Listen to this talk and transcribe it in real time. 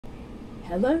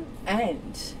Hello,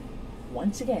 and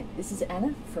once again, this is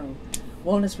Anna from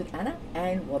Wellness with Anna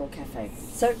and Wattle Cafe.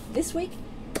 So this week,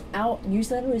 our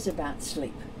newsletter is about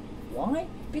sleep. Why?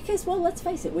 Because, well, let's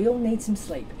face it, we all need some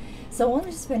sleep. So I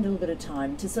wanted to spend a little bit of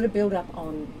time to sort of build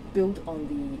on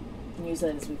the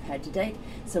newsletters we've had to date.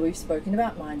 So we've spoken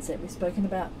about mindset, we've spoken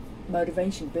about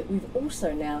motivation, but we've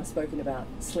also now spoken about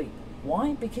sleep.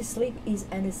 Why? Because sleep is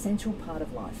an essential part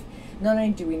of life. Not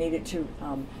only do we need it to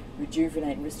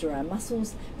rejuvenate and restore our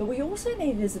muscles, but we also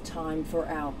need it as a time for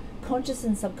our conscious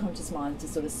and subconscious minds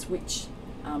to sort of switch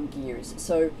gears.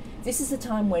 So this is a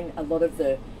time when a lot of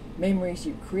the memories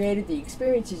you've created, the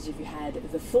experiences you've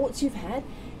had, the thoughts you've had,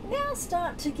 now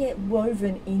start to get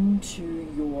woven into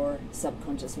your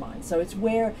subconscious mind. So it's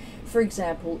where, for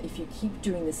example, if you keep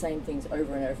doing the same things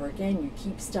over and over again, you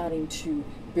keep starting to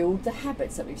build the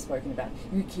habits that we've spoken about.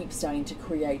 You keep starting to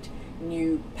create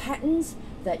new patterns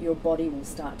that your body will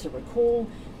start to recall.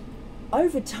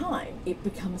 Over time, it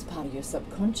becomes part of your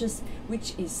subconscious,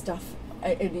 which is stuff,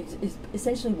 it is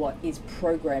essentially what is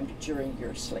programmed during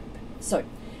your sleep. So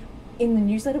in the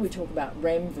newsletter, we talk about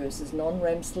REM versus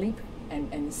non-REM sleep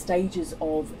and the stages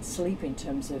of sleep in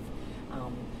terms of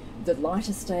the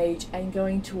lighter stage and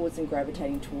going towards and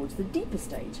gravitating towards the deeper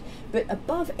stage. But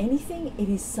above anything, it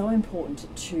is so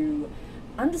important to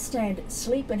understand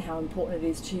sleep and how important it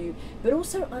is to you, but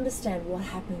also understand what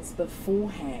happens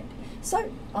beforehand.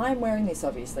 So I'm wearing this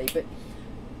obviously, but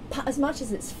as much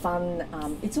as it's fun,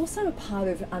 it's also a part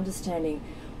of understanding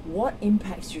what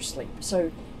impacts your sleep.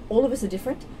 So all of us are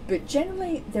different, but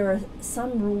generally there are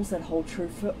some rules that hold true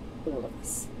for all of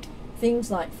us.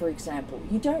 Things like, for example,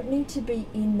 you don't need to be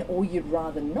in, or you'd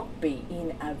rather not be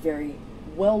in, a very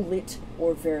well lit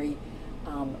or very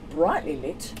brightly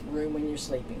lit room when you're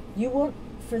sleeping. You want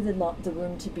for the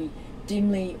room to be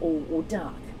dimly or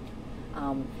dark.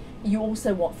 You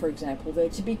also want, for example, there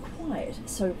to be quiet.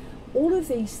 So all of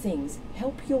these things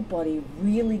help your body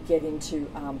really get into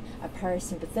a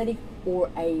parasympathetic or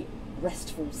a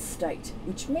restful state,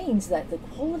 which means that the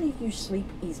quality of your sleep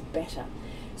is better.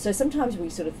 So sometimes we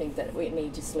sort of think that we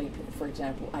need to sleep, for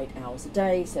example, 8 hours a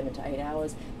day, 7 to 8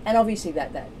 hours, and obviously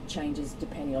that changes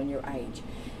depending on your age.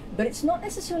 But it's not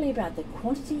necessarily about the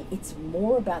quantity, it's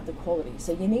more about the quality.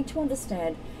 So you need to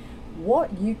understand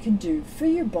what you can do for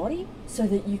your body so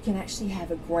that you can actually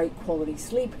have a great quality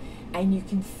sleep and you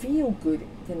can feel good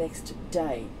the next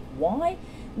day. Why?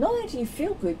 Not only do you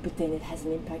feel good, but then it has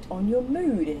an impact on your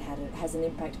mood. It has an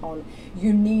impact on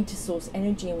your need to source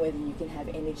energy and whether you can have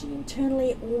energy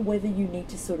internally or whether you need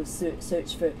to sort of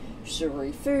search for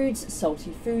sugary foods,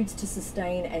 salty foods to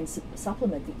sustain and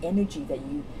supplement the energy that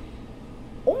you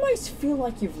almost feel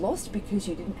like you've lost because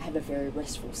you didn't have a very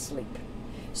restful sleep.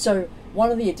 So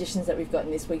one of the additions that we've got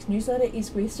in this week's newsletter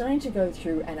is we're starting to go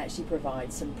through and actually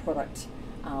provide some product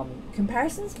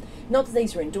comparisons. Not that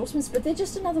these are endorsements, but they're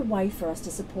just another way for us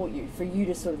to support you, for you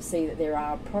to sort of see that there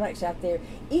are products out there,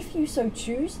 if you so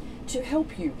choose, to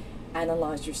help you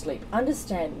analyze your sleep,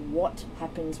 understand what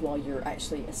happens while you're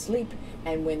actually asleep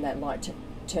and when that light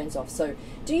turns off. So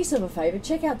do yourself a favor,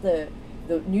 check out the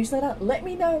newsletter, let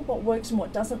me know what works and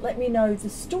what doesn't, let me know the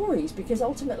stories, because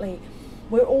ultimately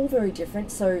we're all very different.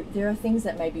 So there are things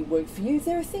that maybe work for you,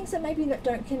 there are things that maybe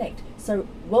don't connect. So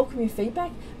welcome your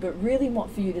feedback, but really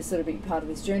want for you to sort of be part of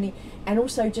this journey, and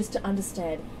also just to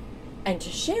understand and to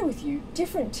share with you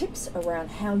different tips around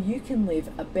how you can live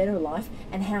a better life,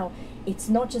 and how it's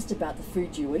not just about the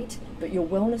food you eat, but your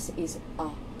wellness is a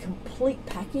complete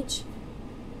package.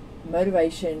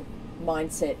 Motivation,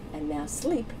 mindset, and now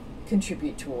sleep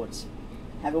contribute towards.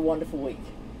 Have a wonderful week.